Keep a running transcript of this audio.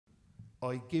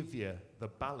I give you the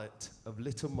ballad of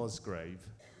Little Misgrave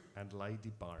and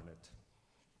Lady Barnet.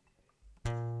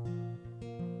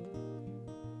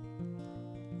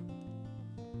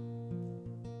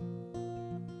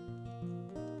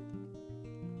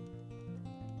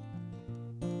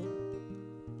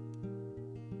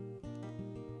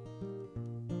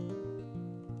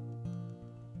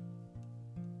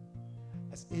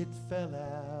 As it fell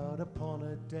out upon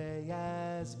a day,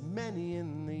 as many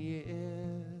in the year,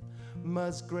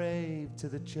 Misgrave to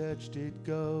the church did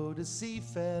go to see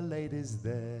fair ladies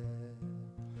there.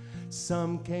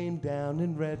 Some came down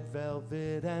in red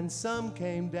velvet and some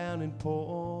came down in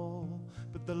pall,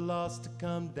 but the last to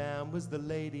come down was the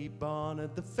Lady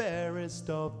Barnet, the fairest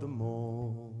of them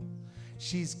all.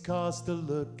 She's cast a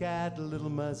look at little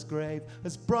Misgrave,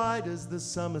 as bright as the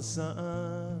summer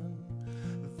sun.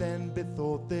 Then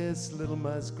bethought this little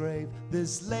Misgrave,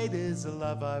 this lady's a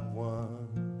love I've won.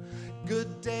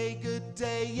 Good day,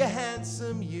 you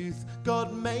handsome youth,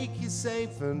 God make you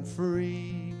safe and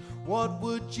free. What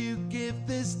would you give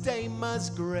this day,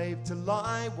 Misgrave, to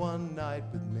lie one night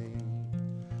with me?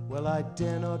 Well, I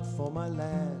dare not for my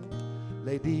land,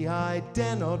 lady, I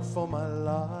dare not for my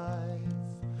life,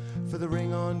 for the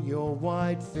ring on your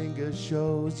white finger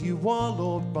shows you are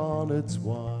Lord Barnet's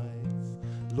wife.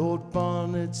 Lord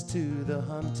Barnet's to the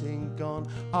hunting gone,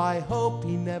 I hope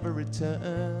he never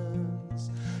returns.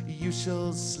 You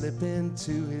shall slip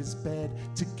into his bed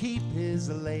to keep his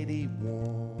lady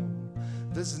warm.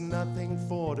 There's nothing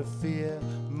for to fear,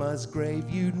 Misgrave,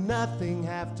 you nothing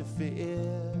have to fear.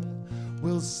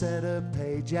 We'll set a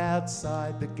page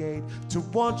outside the gate to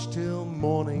watch till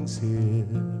morning's here.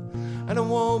 And it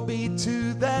won't be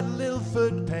to that little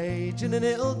foot page, in an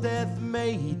ill death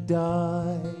may he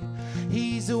die.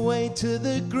 He's away to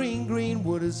the green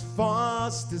wood as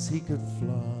fast as he could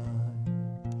fly.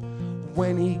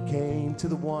 When he came to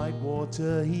the wide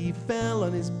water, he fell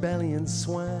on his belly and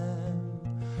swam.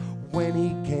 When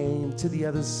he came to the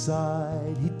other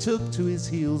side, he took to his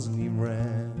heels and he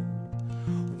ran.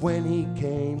 When he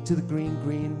came to the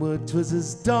green wood, 'twas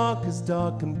as dark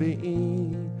can be,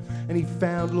 and he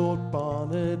found Lord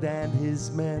Barnet and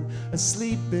his men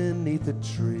asleep beneath a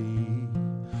tree.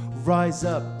 Rise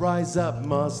up,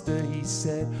 master, he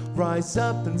said, rise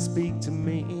up and speak to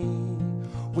me.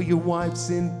 Well, your wife's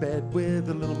in bed with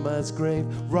a little Misgrave,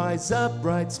 rise up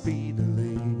right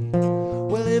speedily.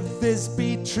 Well, if this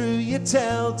be true you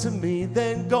tell to me,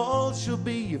 then gold shall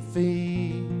be your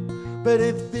fee. But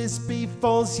if this be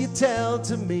false you tell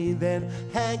to me, then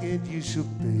hanged you shall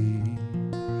be.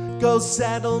 Go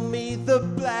saddle me the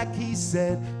black, he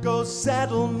said, go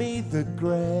saddle me the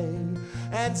grey,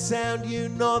 and sound you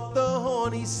not the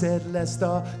horn, he said, lest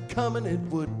our coming it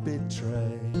would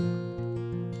betray.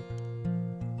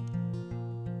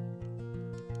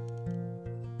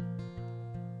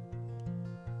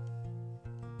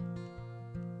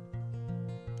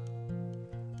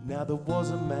 Now there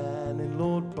was a man in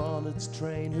Lord Barnet's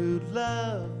train who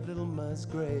loved little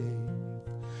Misgrave,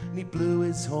 and he blew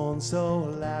his horn so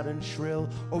loud and shrill,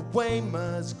 away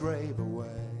Misgrave, away.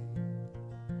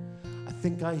 I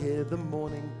think I hear the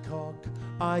morning cock,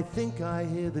 I think I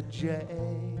hear the jay,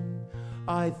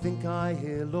 I think I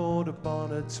hear Lord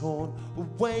Barnet's horn,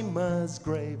 away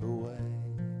Misgrave, away.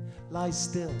 Lie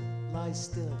still,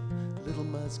 little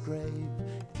Misgrave,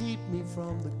 keep me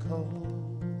from the cold.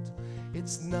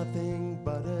 It's nothing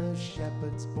but a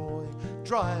shepherd's boy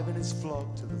driving his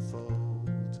flock to the fold.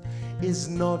 Is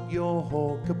not your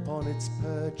hawk upon its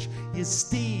perch, your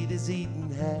steed is eating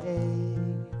hay?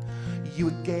 You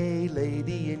a gay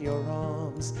lady in your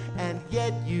arms, and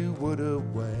yet you would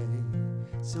away.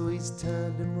 So he's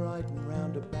turned him right and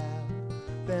round about,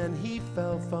 then he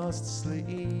fell fast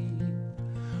asleep.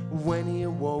 When he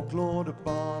awoke, Lord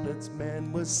Barnet's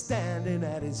men were standing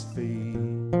at his feet.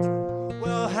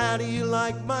 Well, how do you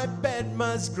like my bed,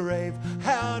 Misgrave?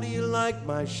 How do you like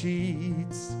my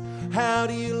sheets? How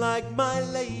do you like my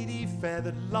lady fair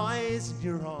that lies in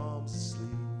your arms asleep?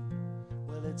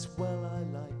 Well, it's well I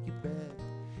like your bed,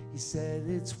 he said,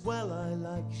 it's well I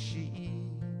like your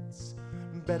sheets.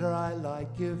 Better I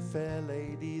like your fair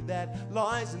lady that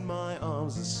lies in my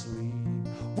arms asleep.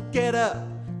 Well, get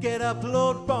up,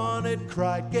 Lord Barnet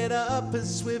cried, get up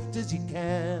as swift as you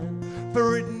can,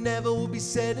 for it never will be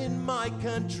said in my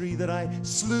country that I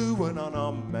slew an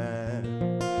unarmed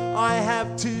man. I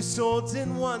have two swords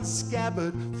in one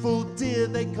scabbard, full dear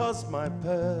they cost my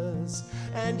purse,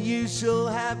 and you shall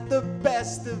have the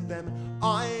best of them,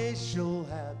 I shall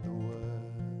have the worst.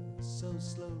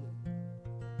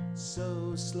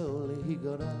 So slowly he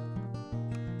got up,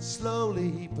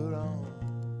 slowly he put on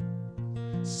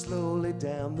Slowly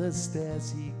down the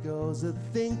stairs he goes,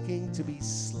 a-thinking to be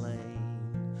slain.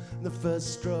 The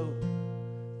first stroke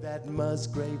that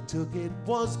Misgrave took, it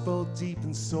was both deep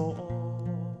and sore.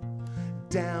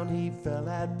 Down he fell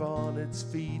at Bonnet's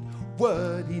feet,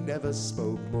 word he never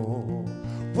spoke more.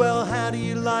 Well, how do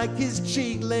you like his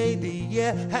cheek, lady?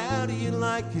 Yeah, how do you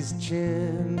like his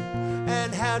chin?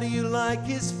 And how do you like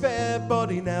his fair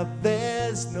body? Now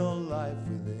there's no life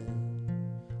within.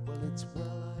 Well, it's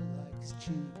well I like his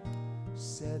cheek.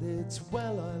 Said it's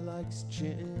well I like his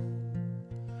chin.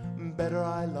 Better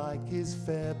I like his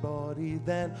fair body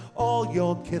than all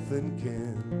your kith and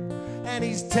kin. And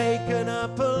he's taken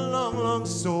up a long, long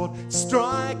sword,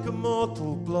 strike a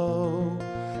mortal blow.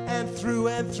 And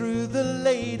through the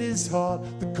lady's heart,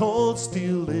 the cold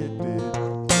steel it did.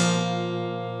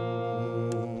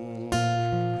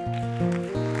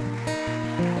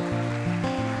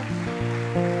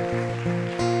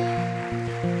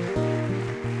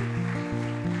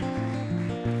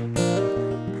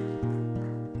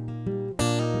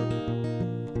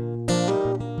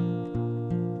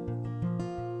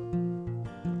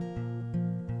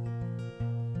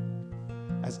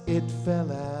 As it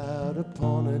fell out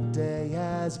upon a day,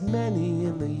 as many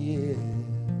in the year,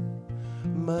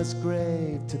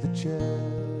 Misgrave to the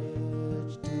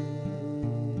church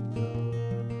did go,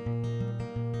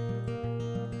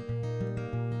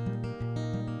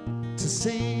 to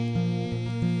see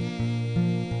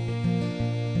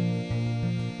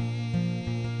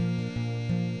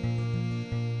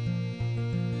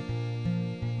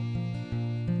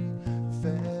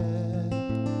fair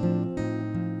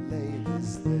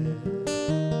ladies there.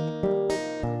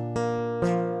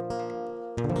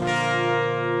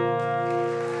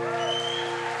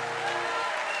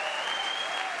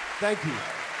 Thank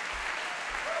you.